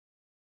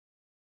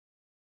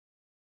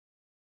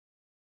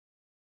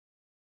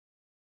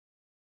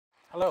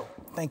Hello,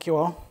 thank you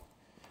all.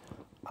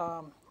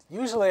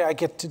 Usually I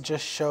get to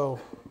just show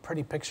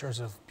pretty pictures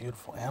of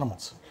beautiful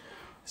animals.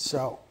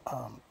 So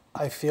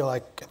I feel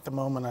like at the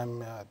moment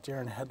I'm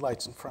deer in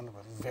headlights in front of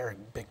a very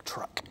big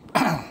truck.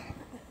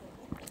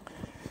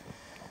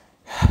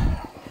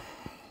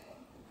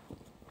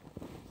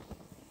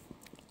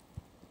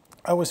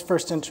 I was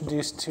first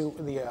introduced to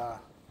the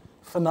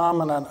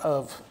phenomenon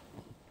of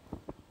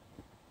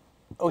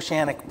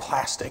oceanic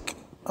plastic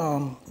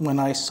when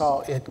I saw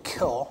it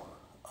kill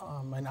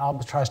an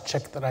albatross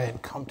chick that I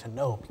had come to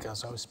know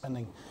because I was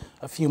spending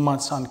a few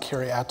months on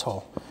Kiri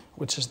Atoll,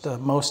 which is the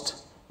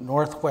most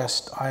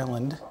northwest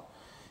island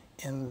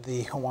in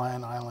the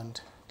Hawaiian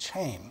island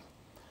chain.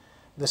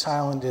 This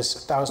island is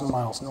 1,000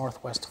 miles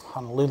northwest of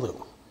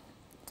Honolulu.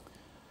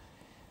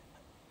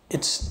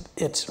 It's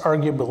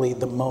arguably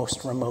the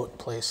most remote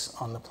place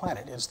on the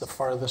planet. It's the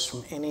farthest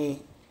from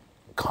any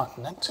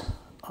continent,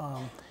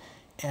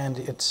 and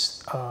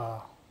it's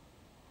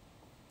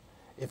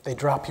if they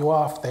drop you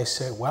off, they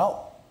say,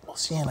 well, we'll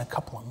see you in a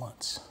couple of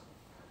months.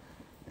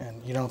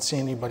 And you don't see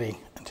anybody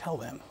until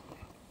then.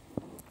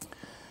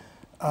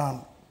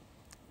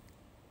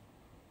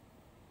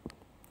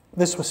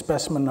 This was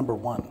specimen number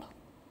 1.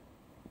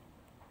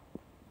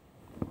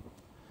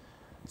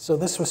 So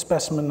this was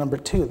specimen number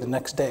 2 the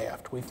next day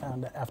after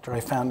I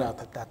found out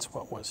that that's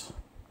what was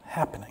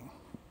happening.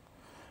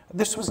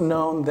 This was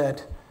known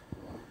that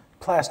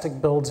plastic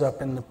builds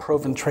up in the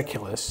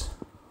proventriculus,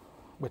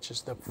 which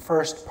is the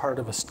first part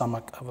of a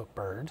stomach of a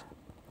bird.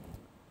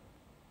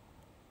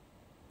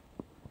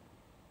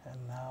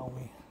 And now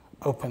we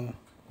open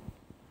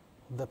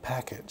the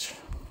package.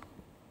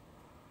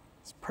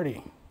 It's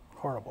pretty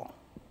horrible.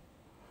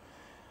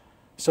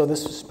 So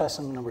this was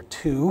specimen number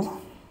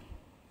 2.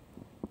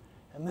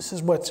 And this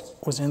is what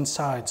was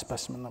inside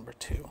specimen number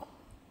 2.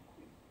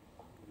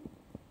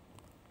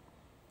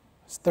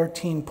 It's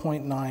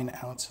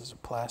 13.9 ounces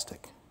of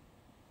plastic.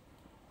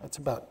 That's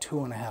about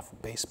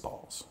 2.5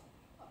 baseballs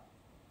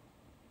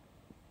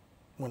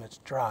when it's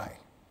dry.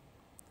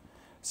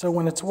 So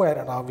when it's wet,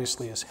 it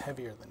obviously is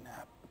heavier than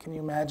that. Can you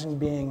imagine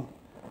being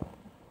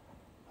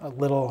a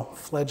little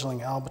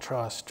fledgling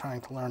albatross trying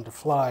to learn to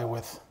fly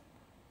with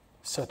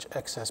such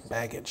excess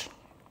baggage?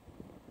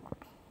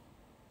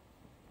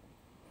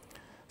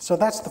 So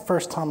that's the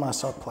first time I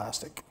saw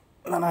plastic.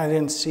 And I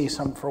didn't see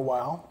some for a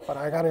while, but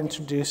I got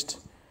introduced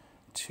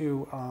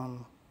to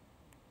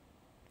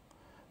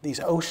these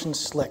ocean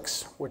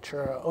slicks, which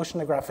are an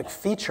oceanographic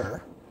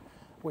feature,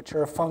 which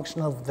are a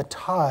function of the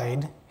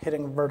tide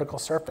hitting a vertical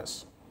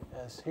surface,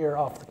 as here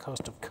off the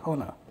coast of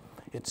Kona.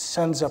 It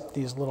sends up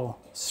these little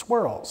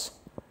swirls.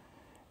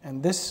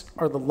 And these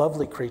are the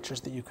lovely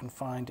creatures that you can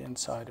find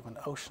inside of an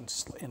ocean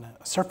in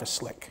a surface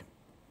slick.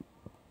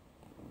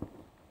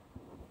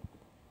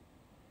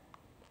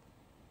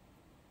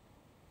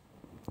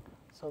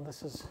 So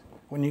this is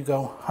when you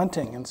go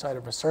hunting inside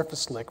of a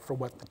surface slick for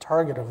what the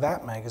target of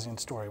that magazine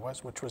story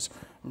was, which was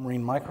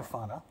marine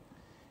microfauna.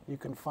 You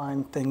can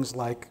find things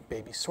like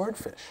baby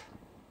swordfish.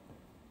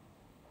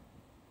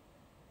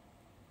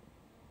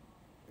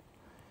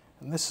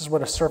 And this is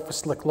what a surface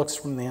slick looks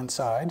from the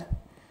inside.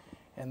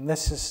 And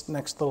next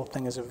little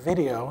thing is a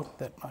video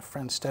that my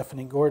friend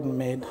Stephanie Gordon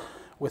made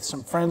with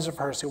some friends of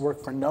hers who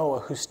work for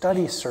NOAA who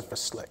study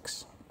surface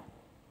slicks.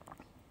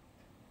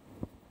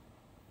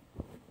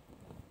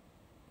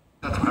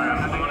 That's great.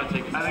 I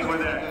think we're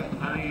there.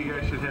 I think you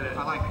guys should hit it.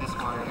 I like this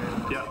part here.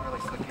 Yeah. It's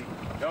really slicky.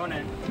 Going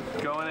in.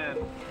 Going in.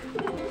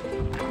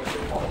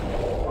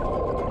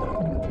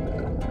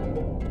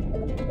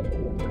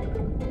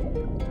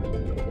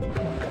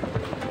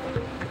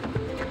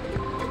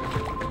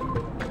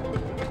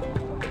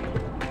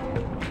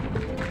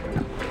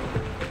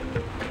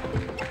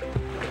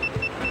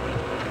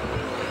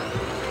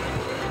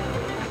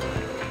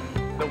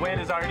 The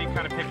wind is already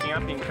kind of picking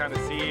up. You can kind of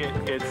see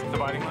it's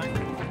dividing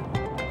line.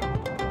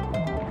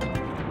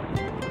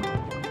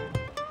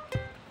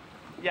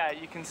 Yeah,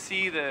 you can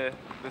see the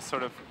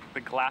sort of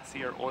the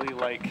glassy or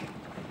oily-like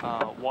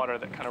water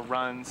that kind of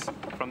runs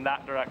from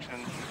that direction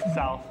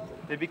south.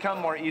 They become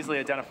more easily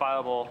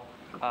identifiable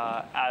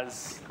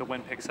as the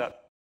wind picks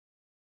up.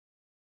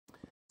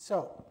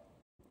 So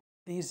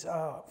these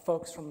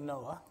folks from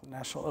NOAA, the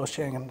National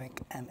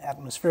Oceanic and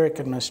Atmospheric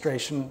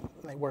Administration,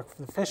 they work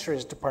for the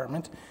Fisheries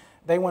Department.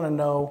 They want to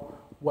know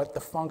what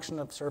the function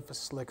of surface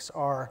slicks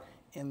are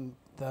in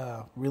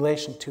the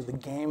relation to the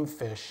game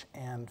fish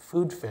and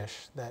food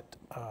fish that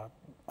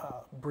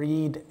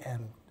breed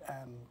and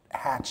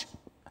hatch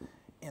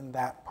in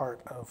that part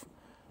of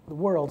the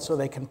world so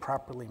they can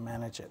properly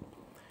manage it.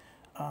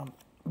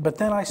 But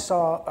then I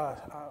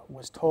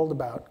was told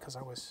about, because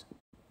I was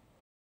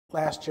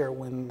last year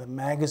when the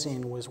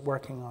magazine was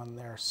working on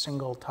their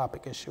single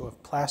topic issue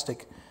of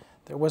plastic,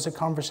 there was a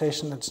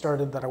conversation that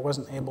started that I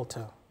wasn't able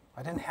to,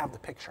 I didn't have the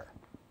picture.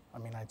 I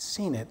mean, I'd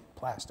seen it,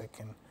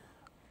 plastic,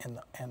 in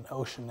the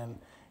ocean,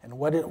 and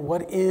what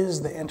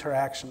is the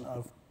interaction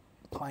of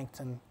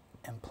plankton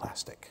and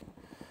plastic.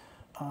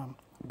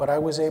 But I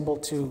was able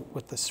to,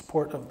 with the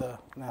support of the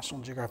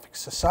National Geographic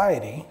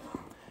Society,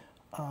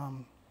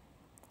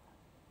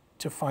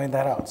 to find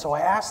that out. So I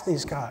asked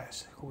these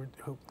guys,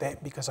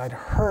 because I'd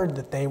heard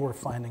that they were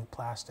finding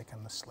plastic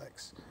in the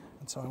slicks.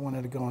 And so I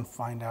wanted to go and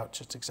find out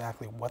just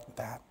exactly what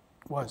that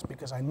was,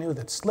 because I knew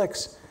that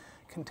slicks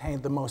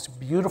contained the most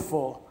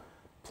beautiful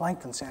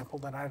plankton sample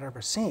that I'd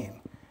ever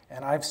seen.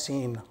 And I've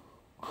seen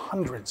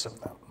hundreds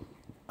of them,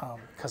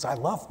 because I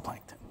love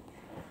plankton.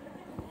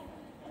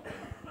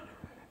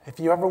 If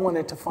you ever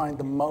wanted to find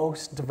the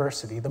most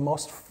diversity, the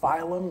most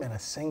phylum in a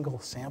single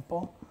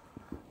sample,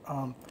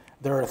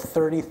 there are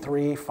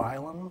 33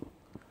 phylum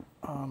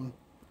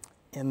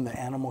in the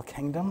animal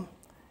kingdom,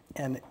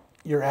 and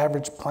your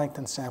average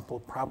plankton sample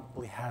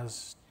probably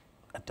has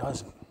a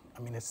dozen. I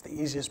mean, it's the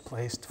easiest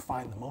place to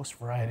find the most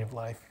variety of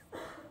life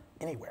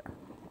anywhere.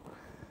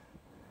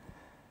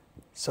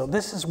 So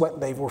this is what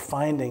they were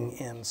finding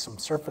in some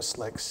surface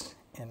slicks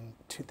in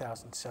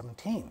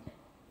 2017.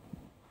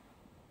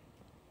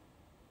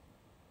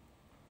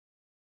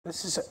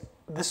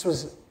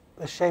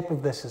 The shape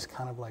of this is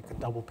kind of like a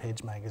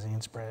double-page magazine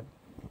spread.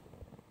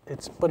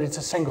 But it's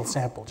a single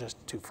sample, just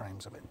 2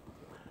 frames of it.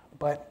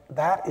 But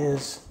that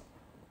is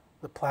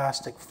the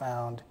plastic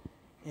found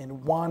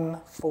in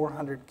one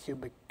 400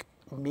 cubic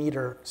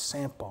meter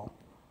sample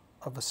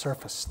of a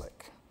surface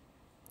slick,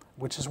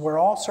 which is where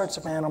all sorts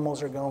of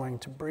animals are going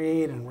to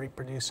breed and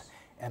reproduce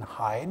and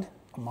hide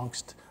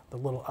amongst the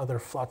little other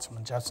flotsam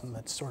and jetsam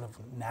that's sort of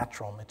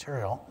natural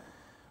material.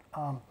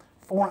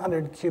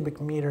 400 cubic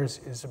meters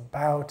is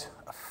about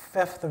a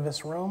fifth of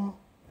this room,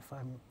 if I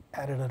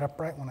added it up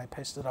right when I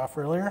pasted it off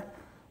earlier.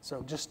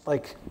 So just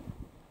a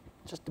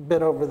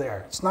bit over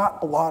there. It's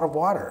not a lot of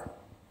water.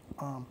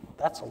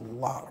 That's a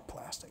lot of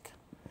plastic.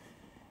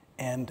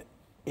 And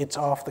it's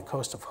off the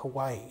coast of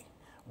Hawaii,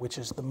 which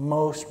is the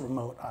most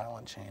remote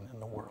island chain in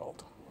the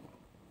world.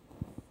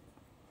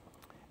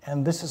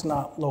 And this is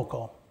not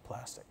local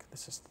plastic.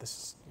 This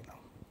is, you know.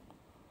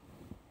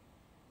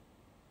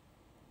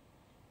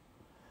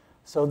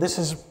 So this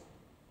is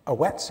a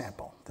wet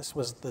sample. This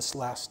was this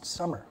last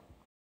summer.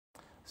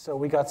 So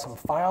we got some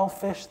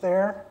filefish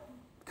there.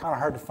 Kind of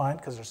hard to find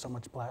because there's so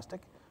much plastic.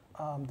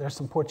 There's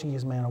some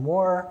Portuguese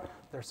man-o-war.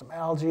 There's some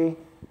algae.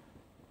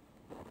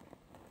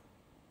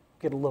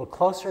 Get a little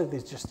closer.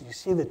 You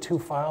see the 2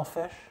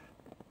 filefish?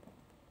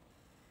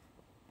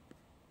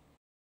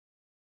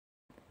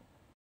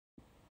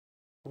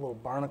 A little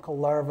barnacle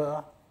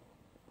larva.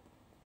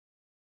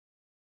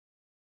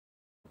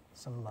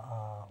 Some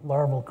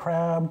larval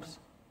crabs.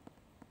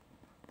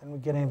 Then we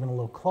get even a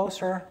little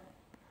closer.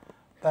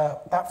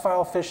 That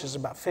filefish is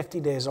about 50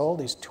 days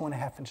old. He's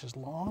 2.5 inches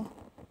long.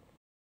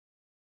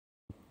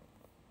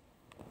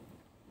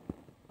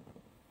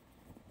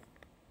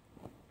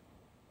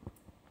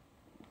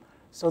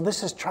 So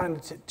this is trying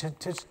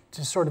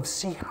to sort of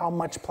see how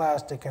much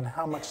plastic and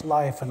how much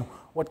life and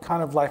what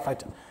kind of life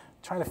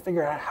trying to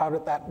figure out how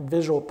that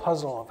visual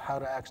puzzle of how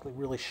to actually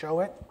really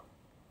show it.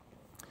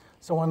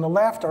 So on the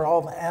left are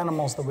all the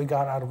animals that we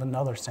got out of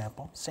another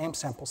sample, same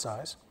sample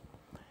size.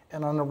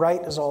 And on the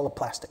right is all the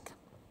plastic.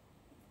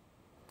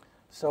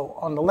 So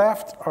on the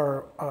left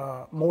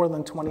are more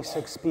than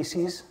 26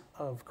 species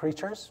of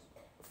creatures,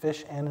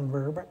 fish and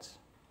invertebrates.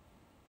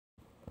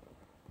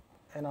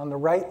 And on the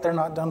right, they're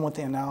not done with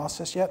the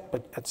analysis yet,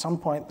 but at some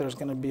point there's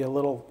going to be a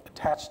little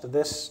attached to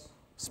this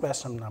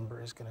specimen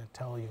number is going to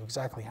tell you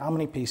exactly how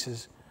many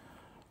pieces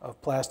of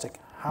plastic,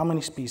 how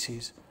many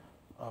species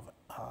of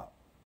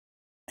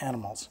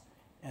animals,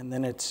 and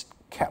then it's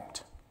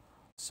kept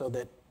so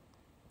that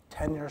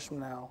 10 years from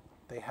now,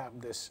 they have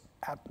this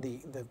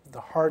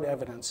the hard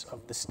evidence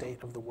of the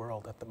state of the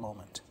world at the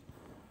moment.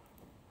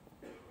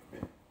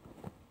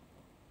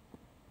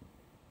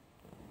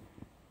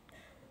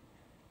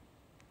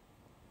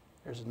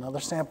 Here's another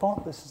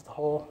sample. This is the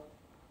whole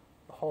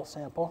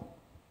sample.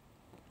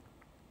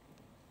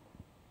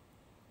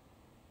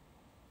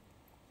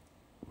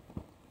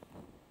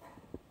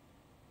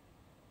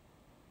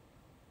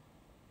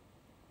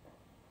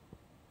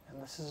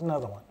 And this is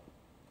another one.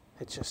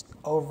 It's just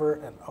over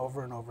and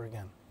over and over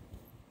again.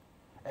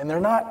 And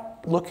they're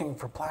not looking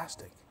for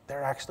plastic.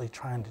 They're actually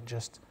trying to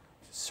just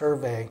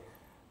survey.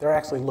 They're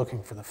actually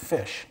looking for the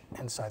fish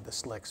inside the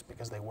slicks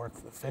because they work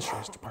for the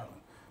fisheries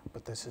department.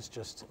 But this is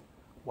just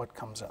what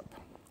comes up.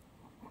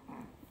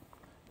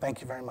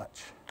 Thank you very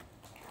much.